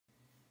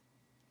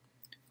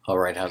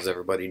Alright, how's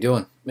everybody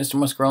doing? Mr.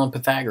 Muscarella and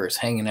Pythagoras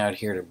hanging out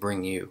here to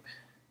bring you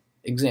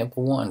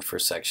example 1 for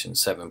section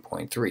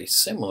 7.3,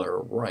 similar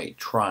right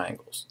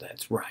triangles.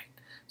 That's right.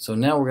 So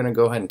now we're going to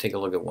go ahead and take a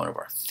look at one of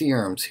our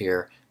theorems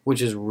here,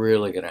 which is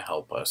really going to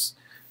help us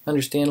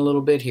understand a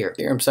little bit here.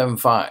 Theorem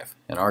 7.5.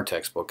 In our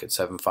textbook it's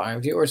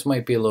 7.5. Yours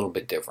might be a little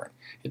bit different.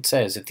 It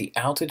says if the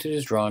altitude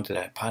is drawn to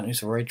the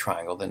hypotenuse of a right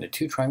triangle, then the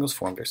two triangles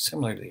formed are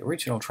similar to the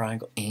original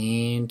triangle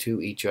and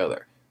to each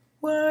other.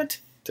 What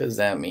does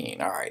that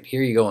mean? Alright,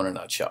 here you go in a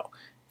nutshell.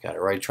 You got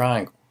a right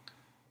triangle.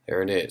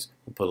 There it is.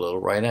 We'll put a little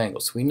right angle.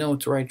 So we know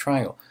it's a right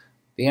triangle.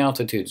 The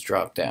altitudes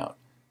drop down,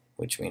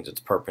 which means it's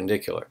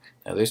perpendicular.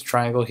 Now this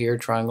triangle here,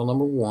 triangle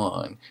number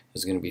 1,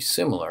 is going to be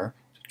similar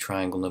to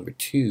triangle number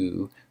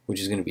 2,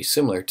 which is going to be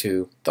similar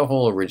to the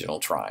whole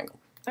original triangle.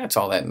 That's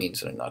all that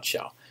means in a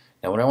nutshell.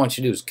 Now what I want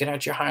you to do is get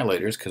out your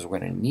highlighters because we're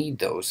going to need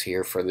those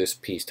here for this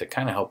piece to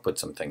kind of help put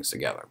some things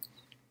together.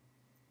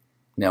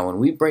 Now when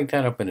we break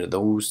that up into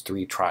those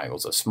three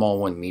triangles, a small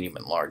one, medium,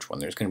 and large one,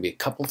 there's going to be a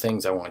couple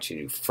things I want you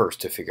to do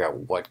first to figure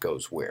out what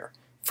goes where.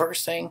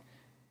 First thing,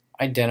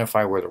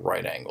 identify where the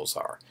right angles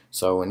are.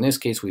 So in this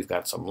case we've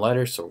got some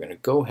letters, so we're going to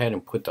go ahead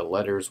and put the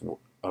letters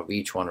of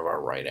each one of our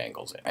right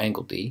angles in.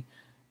 Angle D,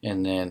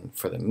 and then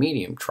for the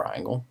medium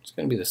triangle, it's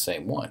going to be the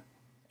same one,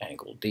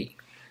 angle D.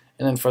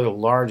 And then for the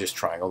largest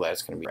triangle,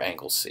 that's going to be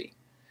angle C.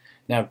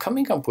 Now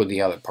coming up with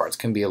the other parts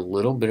can be a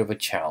little bit of a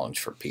challenge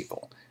for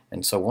people.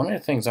 And so one of the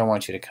things I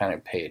want you to kind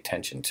of pay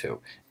attention to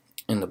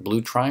in the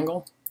blue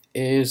triangle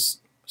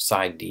is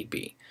side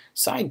DB.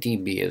 Side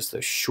DB is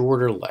the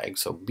shorter leg,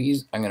 so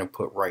B I'm going to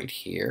put right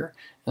here,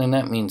 and then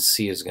that means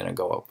C is going to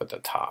go up at the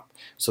top.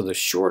 So the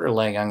shorter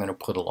leg I'm going to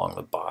put along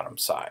the bottom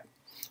side.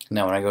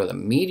 Now when I go to the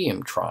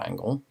medium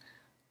triangle,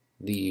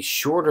 the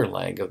shorter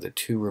leg of the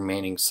two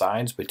remaining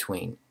sides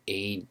between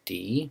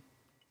AD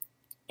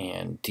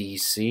and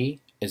DC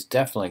is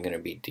definitely going to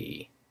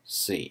be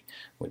DC,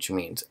 which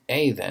means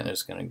A then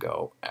is going to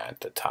go at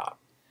the top.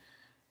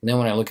 And then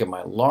when I look at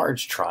my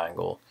large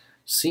triangle,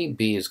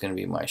 CB is going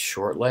to be my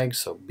short leg,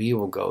 so B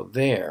will go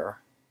there,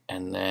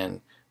 and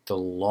then the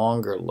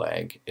longer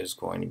leg is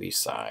going to be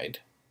side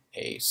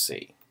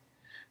AC.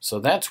 So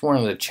that's one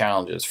of the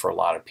challenges for a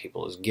lot of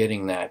people, is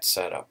getting that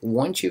set up.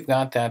 Once you've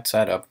got that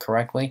set up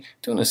correctly,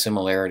 doing a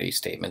similarity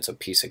statement's a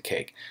piece of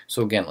cake.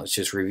 So again, let's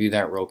just review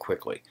that real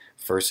quickly.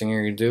 First thing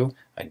you're going to do,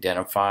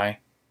 identify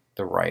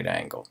the right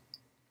angle.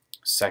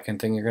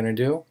 Second thing you're going to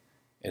do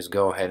is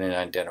go ahead and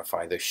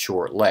identify the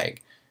short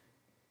leg.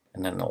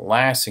 And then the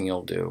last thing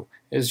you'll do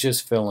is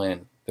just fill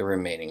in the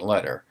remaining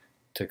letter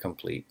to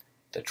complete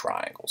the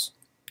triangles.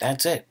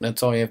 That's it.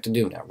 That's all you have to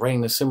do. Now,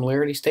 writing the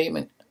similarity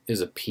statement is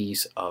a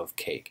piece of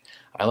cake.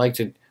 I like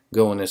to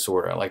go in this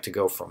order. I like to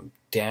go from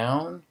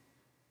down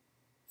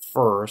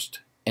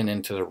first and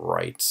into the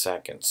right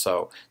second.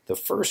 So the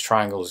first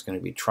triangle is going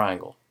to be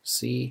triangle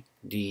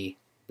CDB,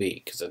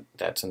 because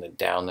that's in the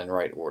down then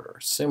right order,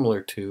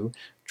 similar to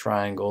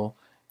triangle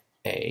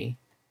ADC,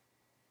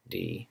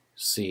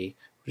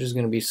 which is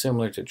going to be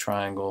similar to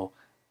triangle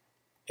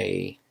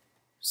ACB.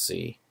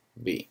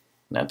 And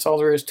that's all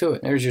there is to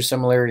it. There's your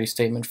similarity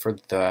statement for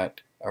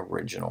that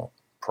original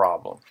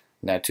problem.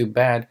 Not too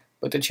bad,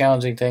 but the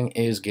challenging thing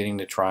is getting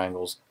the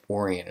triangles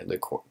oriented the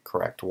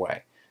correct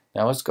way.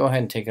 Now let's go ahead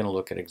and take a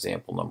look at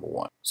example number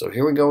 1. So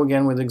here we go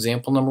again with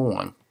example number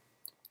 1.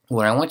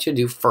 What I want you to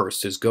do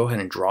first is go ahead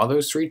and draw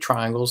those three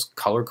triangles,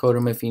 color code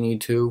them if you need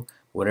to,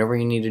 whatever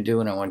you need to do,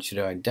 and I want you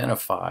to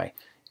identify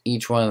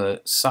each one of the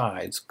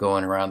sides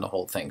going around the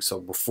whole thing. So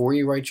before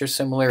you write your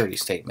similarity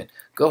statement,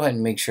 go ahead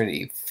and make sure that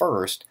you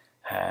first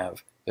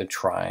have the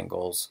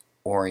triangles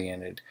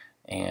oriented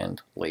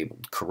and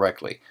labeled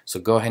correctly. So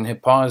go ahead and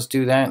hit pause,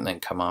 do that, and then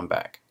come on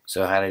back.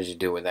 So how did you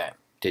do with that?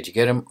 Did you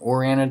get them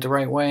oriented the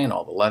right way and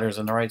all the letters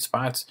in the right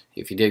spots?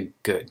 If you did,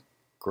 good.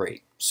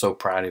 Great. So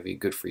proud of you.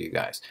 Good for you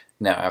guys.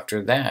 Now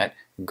after that,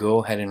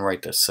 go ahead and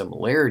write the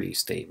similarity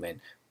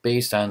statement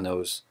based on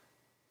those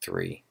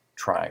three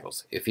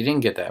triangles. If you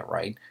didn't get that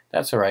right,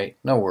 that's alright.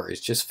 No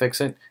worries. Just fix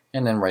it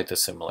and then write the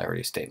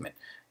similarity statement.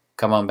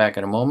 Come on back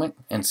in a moment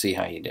and see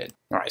how you did.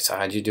 Alright, so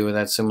how'd you do with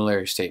that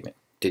similarity statement?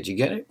 Did you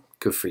get it?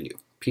 Good for you.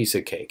 Piece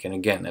of cake. And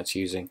again, that's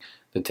using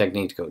the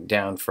technique to go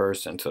down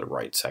first and to the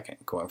right second,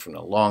 going from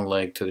the long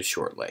leg to the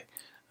short leg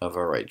of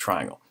a right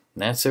triangle.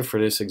 And that's it for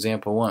this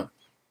example 1.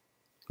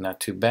 Not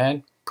too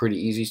bad. Pretty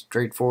easy,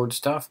 straightforward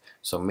stuff.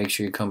 So make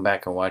sure you come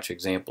back and watch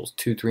examples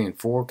 2, 3, and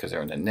 4 because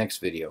they're in the next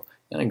video.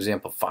 Then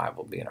example 5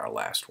 will be in our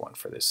last one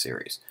for this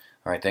series.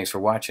 Alright, thanks for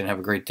watching. Have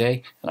a great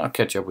day, and I'll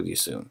catch up with you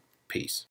soon. Peace.